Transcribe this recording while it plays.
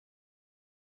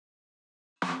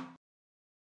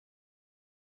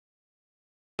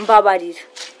Mbabarira.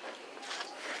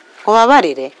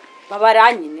 Ubabarire?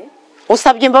 Babara nyine.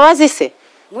 Usabye imbabazi se?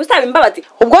 Musaba imbabazi.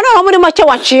 Ubwo naho muri make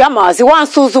wanciye amazi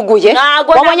wansuzuguye.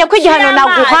 Wabonye ko igihano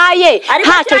naguhaye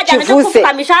ntacyo kivuze.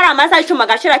 Kamishara amazi icuma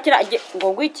gashira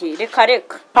ngo gwiki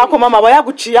reka. Hako mama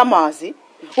bayaguciye amazi.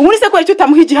 Ubu se ko icyo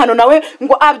utamuha igihano nawe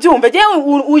ngo abyumve. Je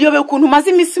uyobe ukuntu maze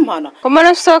imisimana.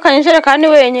 Komana sosoka njere kandi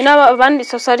wenyine abandi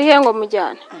Soso ari he ngo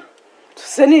mujyane.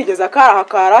 Se nigeze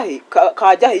akarahe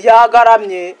kajyahe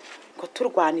yagaramye ko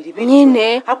turwanira ibiki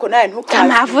nyine hako naye ntukaze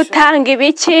amavutanga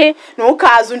ibiki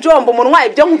ntukaze njomba umunwa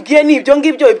ibyo nkubwiye nibyo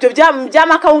ngibyo ibyo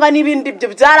byamakawunga nibindi ibyo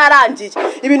byararangiye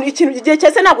ibintu ikintu giye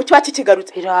cyese ntabwo kiba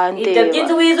kikigarutse ibyo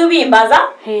byinzu wizu bimbaza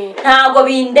ntago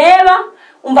bindeba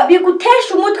umva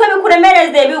bigutesha umutwe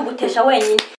bikuremereze bigutesha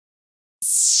wenyine.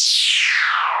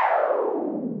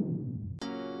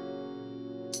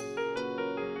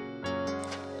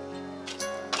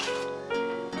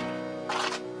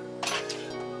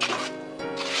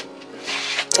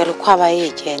 Dore uko aba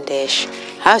yigendesha.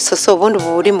 Soso ubundi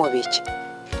ubu uri mu biki?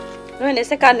 None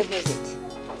se kandi nkuziki?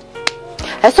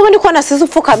 Ese ubundi ko nasize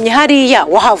upfukamye hariya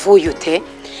wahavuye ute?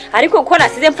 Ariko uko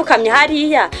nasize mpfukamye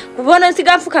hariya kubona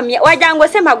nsiga mpfukamye wajyango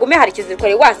se mpagume hari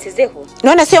kizikore wasizeho.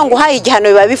 None se yo nguhaye igihano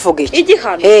biba bivuga iki?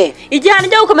 Igihano? Igihano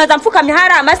cyo gukomeza mpfukamye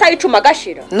hari amasaha y'icuma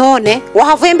gashira. None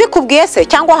wahavuye mbikubwiye se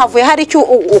cyangwa wahavuye hari icyo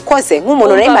ukoze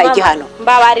nk'umuntu urema igihano?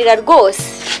 Mbabarira rwose.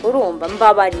 Urumva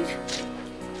mbabarira.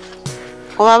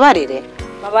 Ubabarire?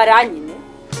 Babara nyine.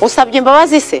 Usabye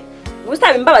imbabazi se?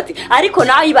 Musaba imbabazi ariko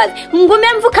nawe ibaze ngume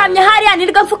mvukamye hariya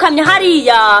nirwa mvukamye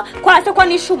hariya kwase ko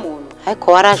nisha umuntu.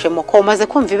 Ariko waraje mu ko umaze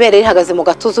kumva ibere rihagaze mu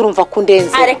gatuza urumva ko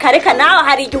ndenze. Areka nawe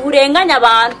hari igihe urenganya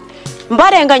abantu.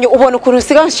 Mbarenganye ubona ukuntu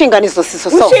usiga nshinganizo si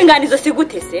Soso. Ushinganizo si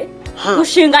gute se?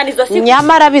 Ushinganizo si.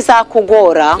 Nyamara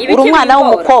bizakugora uri umwana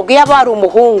w'umukobwa yaba ari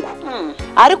umuhungu.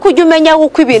 Ariko ujye umenya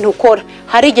uko ibintu ukora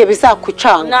hari igihe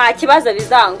bizakucanga. Nta kibazo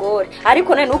bizangore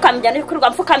ariko none ukamenya no kurwa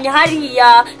mfukamye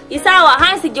hariya isawa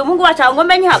hasi igihe umungu wacanga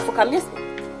menye hapfukamye se.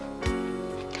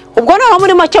 Ubwo naho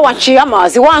muri make wanciye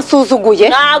amazi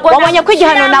wansuzuguye wabonye ko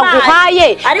igihano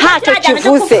naguhaye ntacyo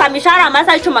kivuze. Kamishara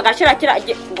amazi icuma gashira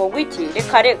ngo gwiki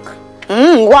reka.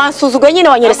 Wansuzuguye nyine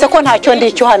wanyeretse ko ntacyo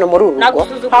ndicyo hano muri uru rugo.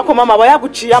 Hako mama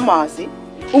bayaguciye amazi.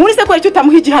 Ubu se ko icyo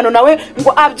utamuha igihano nawe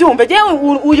ngo abyumve. Je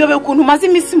uyobe ukuntu maze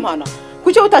imisimana.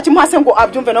 Kucyo utakimuhase ngo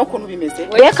abyumve nawe ukuntu bimeze.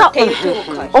 Reka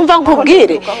umva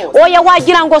nkubwire. Oya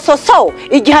wagira ngo Soso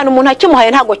igihano umuntu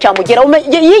akimuhaye ntago cyamugera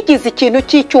yigize ikintu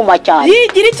cy'icyuma cyane.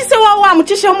 Yigira iki se wowe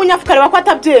wamucisheho umunyafukare wako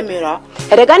atabyemera.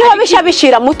 Erega niho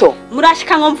bishira muto.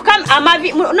 Murashika ngo mfuka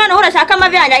amavi none urashaka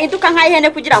amavi yanya induka nk'ayihene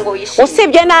kugira ngo wishime.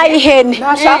 Usibye n'ayihene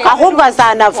ahubwo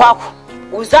azanavaho.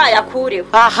 Uzayakureho.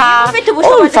 Aha. Ufite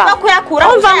ubushobozi bwo kuyakura.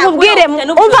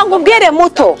 Umva nkubwire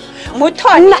muto.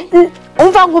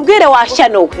 Umva nkubwire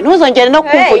washyanuwe ntuzongere no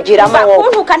kumvugiramo wowe.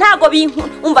 Kuntuka ntago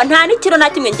umva nta n'ikiro na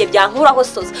kimwe nge byankuraho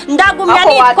Soso. Ndagumya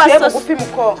nitwa Soso.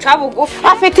 Cabugufi.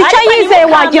 Afite icyo yizeye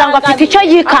wagira ngo afite icyo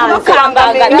yikanga.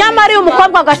 Nyamara uyu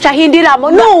mukobwa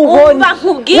agacahindiramo nubona.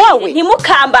 Wowe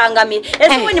ntimukambangamire.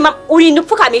 Ese ubundi urinda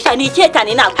upfukamisha ni ikihe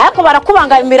cyane nako. Ariko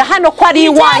barakubangamira hano ko ari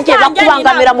iwanjye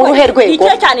bakubangamira mu ruhe rwego.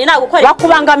 Ikihe cyane nako ukore.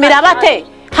 Bakubangamira bate?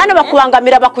 Hano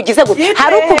bakubangamira bakugize gute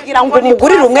hari ukugira ngo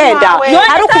umugurire umwenda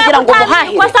hari ukugira ngo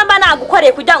umuhahire ko samba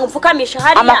nagukoreye kugira ngo mfukamisha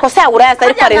hari amakosa yawe urayaza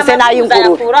ariko arenze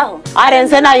n'ay'inguru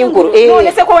arenze n'ay'inguru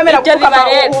none se ko wemera gupfukama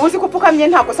ubuzi kupfukamye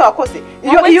ntabwo se wakoze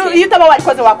iyo utaba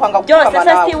warikoze wakwanga gupfukama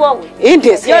nawe byose si wowe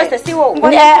byose si wowe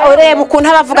ureba ukuntu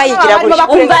abavuga yigira gutya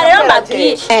umva rero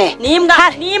mbabwishe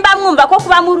nimba mwumva ko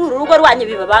kuba muri uru rugo rwanyu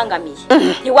bibabangamiye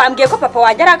ntiwambwiye ko papa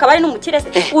wanjye ari akabari n'umukire se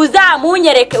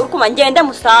uzamunyereke urukuma ngende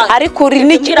musanga ariko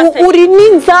uri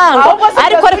n'inzanga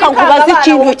ariko reka nkubaze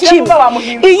ikintu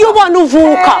kimwe iyo ubona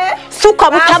uvuka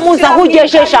suka butamuza aho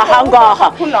ugejeje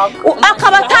ahangaha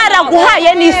akaba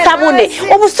ataraguhaye n'isabune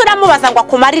ubu suramubaza ngo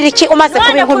akumarire iki umaze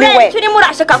kuba inkumi we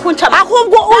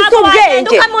ahubwo uzi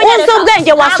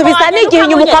ubwenge wasubiza n'igihe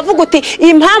inyuma ukavuga uti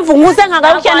impamvu nkuze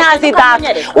nkagaruke ntazi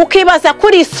data ukibaza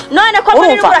kuri so none ko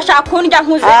muri urashaka kundya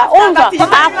nkuze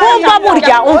ahubwo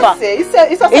burya umva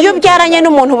iyo ubyaranye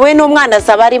n'umuntu we n'umwana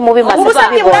azaba ari mubi maze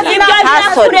kubibona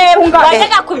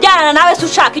wajyaga kubyarana nawe se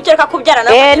ushaka icyo reka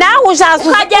kubyarana nawe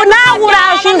uzaza nawe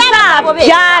uraje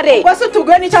uzabyare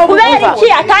kubera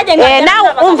iki atagenga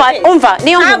umva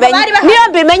niyo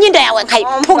mbimenye inda yawe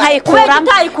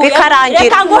nkayikuramo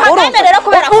bikarangira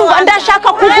umva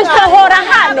ndashaka kugusohora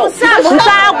hano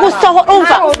nzagusohora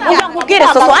umva nkubwire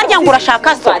Soso harya ngo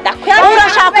urashaka so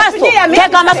urashaka so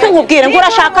tega amatwi nkubwire ngo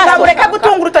urashaka so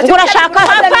ngo urashaka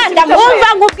umva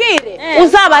nkubwire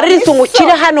uzabaririza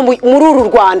umukire hano muri uru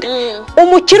Rwanda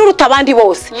umukire uruta abandi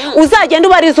bose uzagenda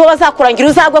ubarizo bazakurangira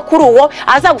uzagwe kuri uwo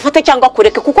azagufate cyangwa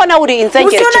kureke kuko nawe uri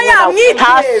inzengere kimwe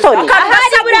nta soni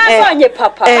burasonye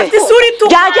papa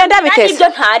byagenda biteze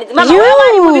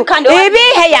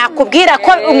ibihe yakubwira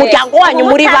ko umuryango wanyu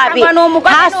muri babi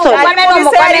nta soni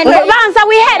banza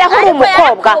wihereho uri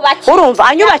umukobwa urumva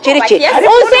anyubakira iki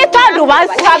uzitonde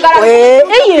ubaze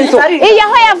iyi nzu iyi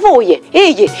aho yavuye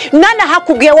iyi nana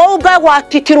hakubwiye wowe ubwawe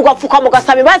watitira ugapfuka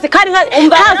mugasaba imbazi kandi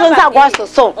ntazo nzaguha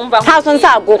Soso ntazo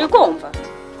nzaguha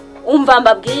umva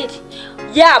mbabwire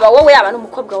yaba wowe yaba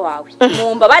n'umukobwa wawe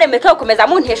mwumva baremeke gukomeza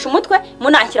muntesha umutwe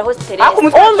munanshyiraho siteresi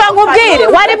umva nkubwire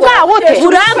wari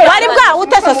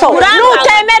bwawute Soso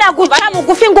nutemera guca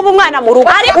bugufi ngo umwana mu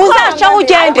rugo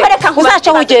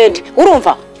uzaca ugende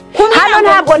urumva hano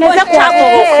ntabwo neze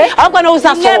kuhasohoka ahubwo nawe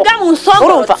uzasohoka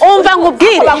urumva umva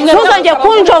nkubwire ntuzongere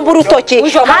kunjomba urutoki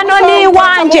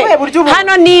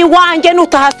hano ni iwanjye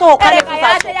nutahasohoka reka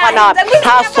uzasohoka nabi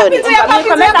nta soni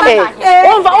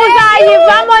umva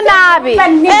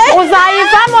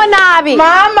uzayivamo nabi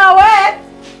mama we.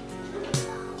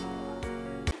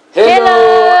 Hello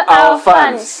our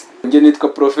fans, njye nitwa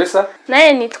Professor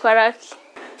naye nitwa Lucky.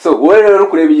 So wowe rero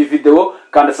kureba iyi video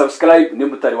kandi subscribe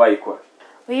nimba utari wayikora.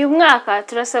 Uyu mwaka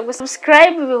turasabwa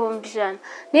subscribe 100,000.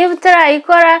 Niba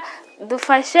utarayikora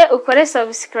dufashe ukore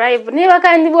subscribe. Niba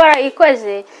kandi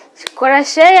warayikoze kora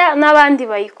share n'abandi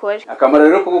bayikore. Akamaro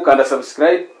rero ko gukanda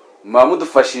subscribe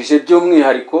mudufashije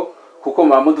by'umwihariko kuko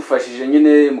mudufashije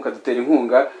nyine mukadutera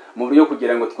inkunga mu buryo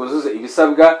kugira ngo twuzuze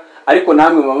ibisabwa ariko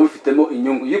namwe mufitemo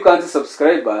inyungu. Iyo ukanze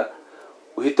subscriber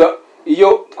uhita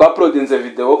iyo twauploadinze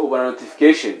video ubona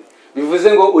notification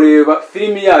bivuze ngo ureba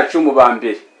filimi yacu mu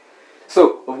bambere.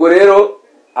 So ubwo rero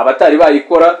abatari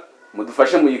bayikora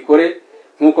mudufashe muyikore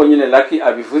nkuko nyine Lucky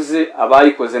abivuze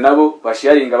abayikoze nabo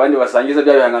basharinga abandi basangiza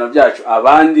bya bihangano byacu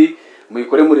abandi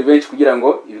muyikore muri benshi kugira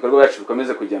ngo ibikorwa byacu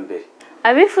bikomeze kujya mbere.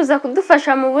 Abifuza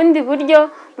kudufasha mu bundi buryo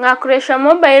mwakoresha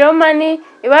mobile money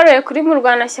ibaruye kuri mu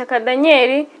Rwanda Shyaka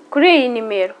Daniel kuri iyi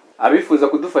nimero. Abifuza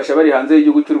kudufasha bari hanze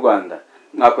y'igihugu cy'u Rwanda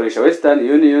mwakoresha Western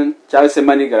Union cyangwa se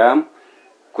MoneyGram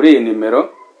kuri iyi nimero.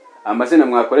 Amazina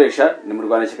mwakoresha ni mu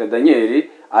Rwanda Shyaka Daniel,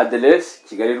 address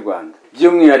Kigali Rwanda.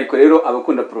 By'umwihariko rero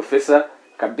abakunda Professor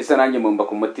kabisa nanjye mumba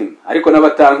ku mutima ariko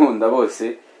n'abatankunda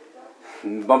bose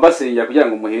mbasengera kugira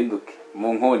ngo muhinduke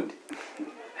mu nkundi.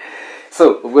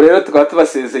 So ubwo rero tukaba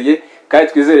tubasezeye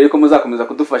kandi twizereye ko muzakomeza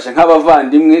kudufasha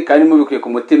nk'abavandimwe kandi mubikuye ku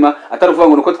mutima atari uvuga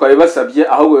ngo nuko twabibasabye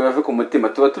ahubwo bibave ku mutima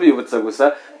tuba tubibutsa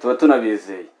gusa tuba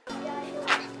tunabizeye.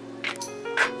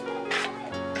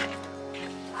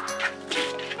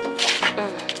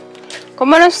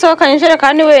 Komana soka njere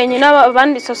kandi wenyine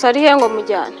abandi Soso ari he ngo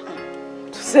mujyane.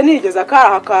 Tuze nigeze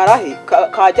akarahe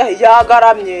kajyahe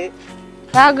yagaramye.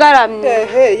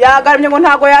 Yagaramye ngo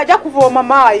ntago yajya kuvoma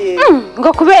maye.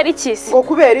 Ngo kubera iki se? Ngo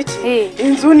kubera iki?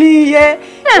 Inzu niye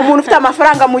umuntu ufite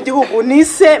amafaranga mu gihugu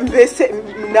nise mbese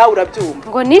nawe urabyumva.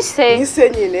 Ngo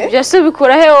nise nyine. Byose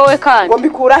bikura he wowe kandi? Ngo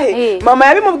mbikura he? Mama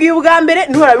yabimubwiye ubwa mbere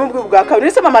ntura bimubwiye ubwa kabiri.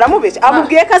 Nise mama aramubeshya.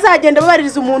 Amubwiye ko azagenda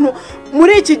babaririza umuntu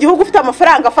muri iki gihugu ufite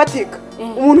amafaranga afatika.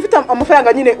 Umuntu ufite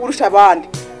amafaranga nyine urusha abandi.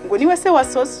 Ngo niwe se wa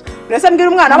Soso. Nese mbwira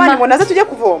umwana abandi ngo naze tujye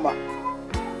kuvoma.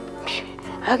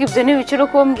 Ibyo ntibiciro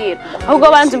kumbwira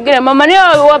ahubwo banze ubwire mama niyo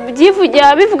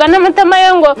wabyivugira bivuga n'amatama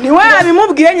yo ngo niwe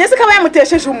abimubwiye nyese kaba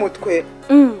yamutesheje umutwe.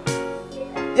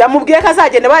 Yamubwiye ko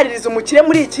azagenda baririza umukire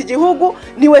muri iki gihugu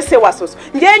niwe se wa Soso.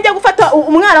 Ngenge gufata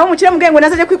umwana w'umukire mubwiye ngo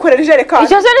nazaje kwikorera ijerekani.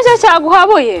 Icyo nicyo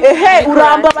cyaguhabuye.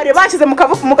 Uramba bare bashize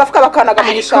mu gafuka bakanaga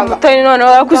mu gishanga. Mutoni none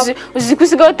wakuzi uzi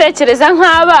kusiga utekereza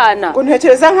nk'abana. Ngo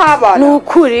ntekereza nk'abana.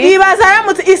 Nukuri. Ibaza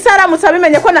isaramutse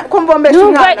abimenye ko mbombesha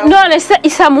umwana. None se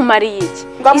isamumariye iki?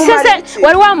 Isese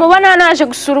wari wamubona naje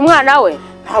gusura umwana we?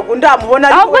 Ntabwo ndamubona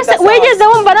ariko ahubwo se wigeze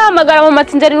wumva nahamagara mu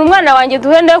matinzerira umwana wanjye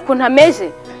duhende yo kuntu ameze?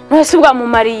 Ntose ubwa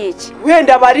mumariye iki?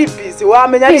 Wenda bari busy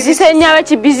wamenya busy se nyawe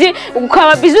ki busy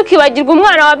ukaba busy ukibagirwa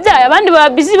umwana wabyaye abandi baba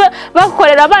busy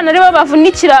bakorera abana ari bo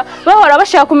bavunikira bahora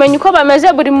bashaka kumenya uko bameze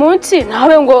buri munsi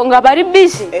nawe ngo ngabari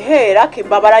busy. Lucky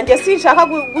mbabarange sinshaka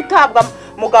gutabwa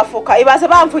mu gafuka ibaze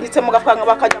bamfunyitse mu gafuka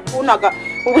bakajya kunaga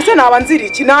ubu se nabanzira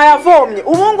iki nayavomye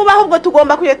ubu ngubu ahubwo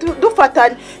tugomba kujya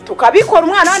dufatanya tukabikora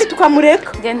umwana wandi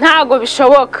tukamureka. Nge ntago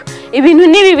bishoboka ibintu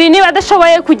nibibi niba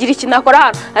adashoboye kugira ikintu akora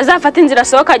hano azafata inzira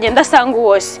sohoka agenda asanga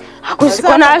wose akuzi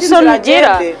ko naso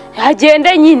nugira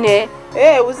agende nyine.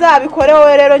 Uzabikore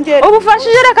wowe rero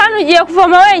ubufashije kandi ugiye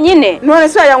kuvoma wenyine. None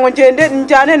se yango ngende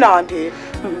njyane nande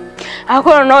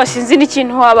ariko no sinzi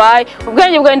n'ikintu wabaye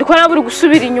ubwenge bwawe ndikora buri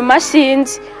gusubira inyuma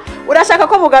sinzi urashaka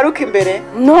ko bugaruka imbere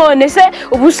none se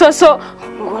ubusoso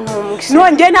ngo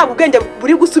none ntabwo ubwenge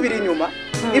buri gusubira inyuma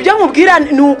ibyo nkubwira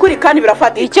ni ukuri kandi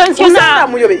birafatika icyo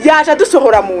muyobe yaje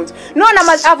dusohora mu nzu none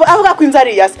avuga ko inzara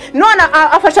yase none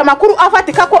afasha amakuru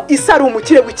afatika ko isa ari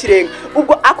umukire w'ikirenga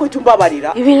ubwo ako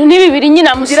cyumbabarira ibintu ni bibiri nyine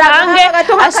amusange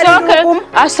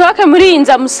asohoke muri iyi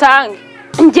nzu amusange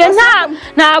njye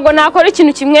ntago nakora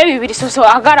ikintu kimwe bibiri Soso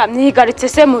agaramye yigaritse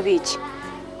se mu biki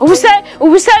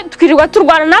ubuse twirirwa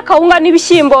turwana n'akawunga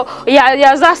n'ibishyimbo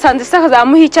yazasanze se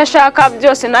akazamuha icyo ashaka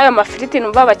byose n'ayo mafiriti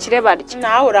numva bakire barya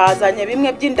nawe urazanye bimwe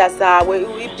by'inda zawe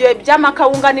ibyo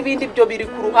by'amakawunga n'ibindi byo biri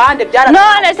ku ruhande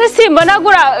none se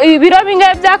simbonagura ibiro bimwe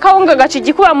by'akawunga gace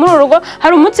igikuba muri urugo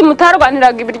hari umunsi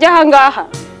mutarwaniraga ibiryo ahangaha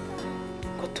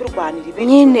turwanira ibiki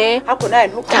nyine hako naye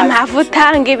ntukaze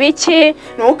amavuta ngibiki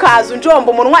ntukaze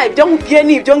unjomba umunwa ibyo nkubwiye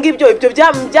n'ibyo ngibyo ibyo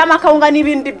by'amakawunga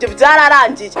n'ibindi ibyo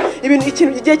byararangiye ibintu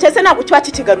ikintu igihe cyose ntabwo kiba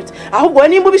kikigarutse ahubwo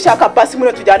nimba ubishaka basi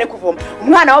mure tujyane kuvoma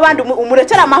umwana w'abandi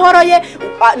umurekera amahoro ye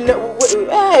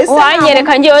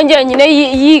wanyereka ngewe nyine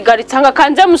yigaritse anga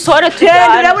kanze musore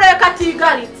tujyane urabure ko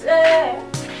atigaritse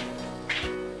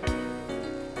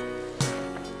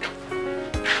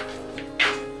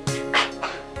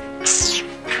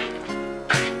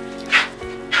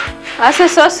ase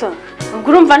Soso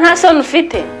urumva nta soni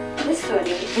ufite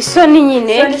isoni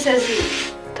nyine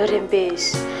dore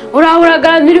mbese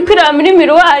uraganira uri kwiraba muri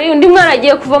miruwari undi mwana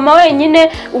agiye kuvoma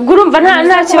wenyine ubwo urumva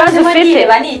nta kibazo ufite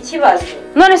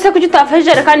none se kuki utafashe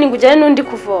ijerekani ngo ujyane n'undi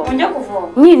kuvoma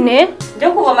nyine njya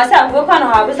kuvoma se avuga ko hano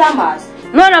habuze amazi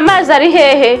none amazi ari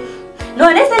hehe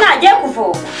none se nagiye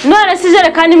kuvoma none se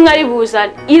ijerekani imwe ari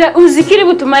buzane uzi ko iri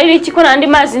butuma iri iki ko n'andi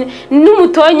mazi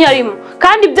n'umutonyi arimo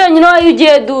kandi byonyine wowe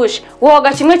ugiye dushe woga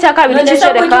kimwe cya kabiri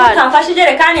cy'ijerekani none se utamfashe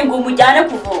ijerekani ngo umujyane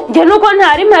kuvoma njye nuko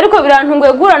ntarimo ariko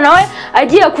birantunguye gura nawe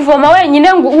agiye kuvoma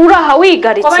wenyine ngo uraha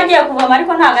wigaritse ko bagiye kuvoma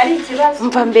ariko ntabwo ari ikibazo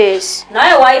mva mbese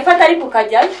nawe wayifata ariko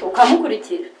ukajyayo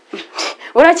ukamukurikira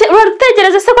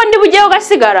urategereza se ko ndi bugiye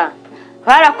ugasigara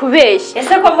barakubeshye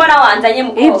ese ko mbona wanzanye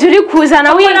mukobwa ibyo uri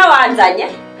kuzana mbona wanzanye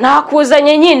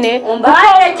nakuzanye nyine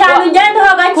umbaye cyane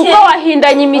ugendeho gake kuko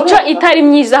wahindanye imico itari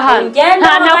myiza hano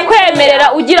nta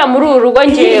nakwemerera ugira muri uru rugo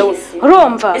ngewe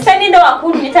urumva ese ninde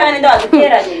wakundye cyangwa ninde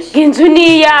waduteranije inzu ni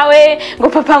iyawe ngo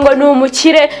papa ngo ni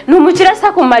umukire se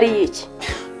akumariye iki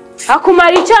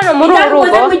akumara icyano muri uru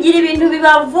rugo mugira ibintu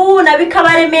bibavuna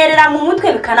bikabaremerera mu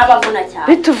mutwe bikanabavuna cyane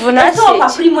bituvuna ese wowe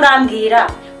kuri murambwira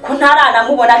ko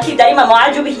ntaranamubona ko ibyo ari mama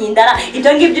waje ubihindara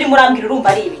ibyo ngibyo uri murambwira urumva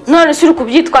ari ibiki none se uri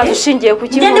kubyitwaza ushingiye ku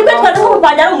kivuga ngende kwitwaza ko papa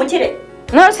ari umukire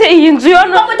none se iyi nzu yo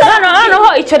noneho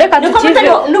icyo reka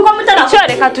tukiveho icyo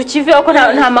reka tukiveho ko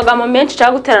nta magambo menshi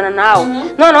nshaka guterana nawe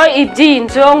noneho iby'iyi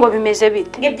nzu yo ngo bimeze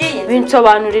bite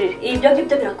binsobanurire ibyo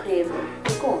ngibyo birakureba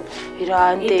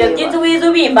birandeba ibyo by'inzu wize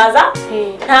ubimbaza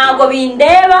ntabwo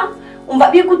bindeba umva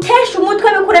bigutesha umutwe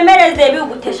bikuremereze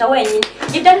bigutesha wenyine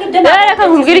ibyo ngibyo reka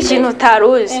nkubwire ikintu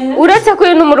utaruzi uretse ko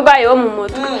uri n'umurwayi wo mu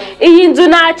mutwe iyi nzu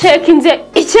nacekinze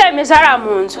icyemezo ari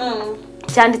mu nzu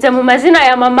cyanditse mu mazina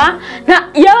ya mama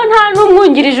yewe nta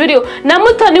n'umwungirije uriho na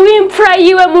mutoni w'imfura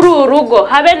yiwe muri uru rugo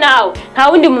habe nawe nta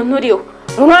wundi muntu uriho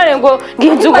none ngo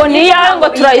inzu ngo ni iyawe ngo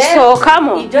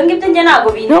turayisohokamo ibyo ngibyo njye ntabwo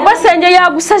bindeba nuko senge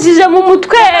yagusajije mu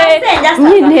mutwe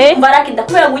nyine mbaraka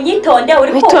ndakubwira ngo unyitonde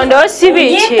uri kumva witondeho si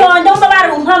biki unyitonde wumva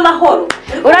barumpa amahoro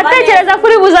uratekereza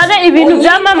kuri buzane ibintu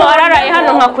bya mama wararaye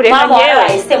hano nkakureka ngewe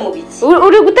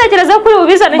uri gutekereza kuri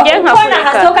ubizane ngewe nkakureka ubona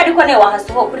hasohoka ariko nawe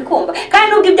wahasohoka uri kumva kandi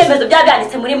nubwo ibyemezo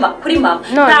byabyanditse kuri mama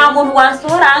nta muntu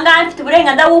wasohora ahangaha mfite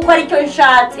uburenganzira bwo gukora icyo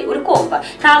nshatse uri kumva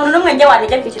nta muntu n'umwe njye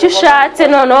wanijya ku icyo ushatse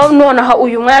noneho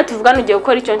uyu mwanya tuvugana ugiye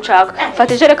gukora icyo nshaka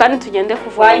fata ijerekani tugende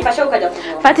kuvoma wayifashe ukajya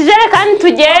kuvoma fata ijerekani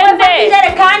tugende fata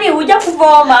ijerekani ujya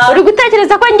kuvoma uri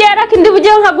gutekereza ko ngera ko indi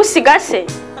bugiye nkagusiga se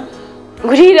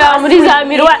ngurira muri za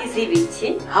mirwa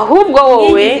ahubwo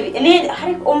wowe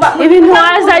ibintu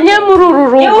wazanye muri uru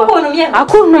rugo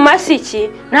akuntu masiki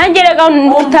nangerega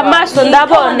mfite amaso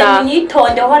ndabona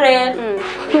mwitondeho rero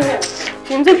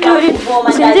sinzi ibyo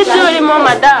urimo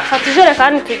mada fata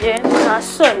ijerekani tugende nta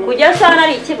soni kujya sana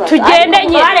ari ikibazo tugende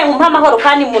nyine bare mu amahoro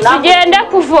kandi munako tugende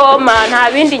kuvoma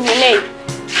nta bindi nkeneye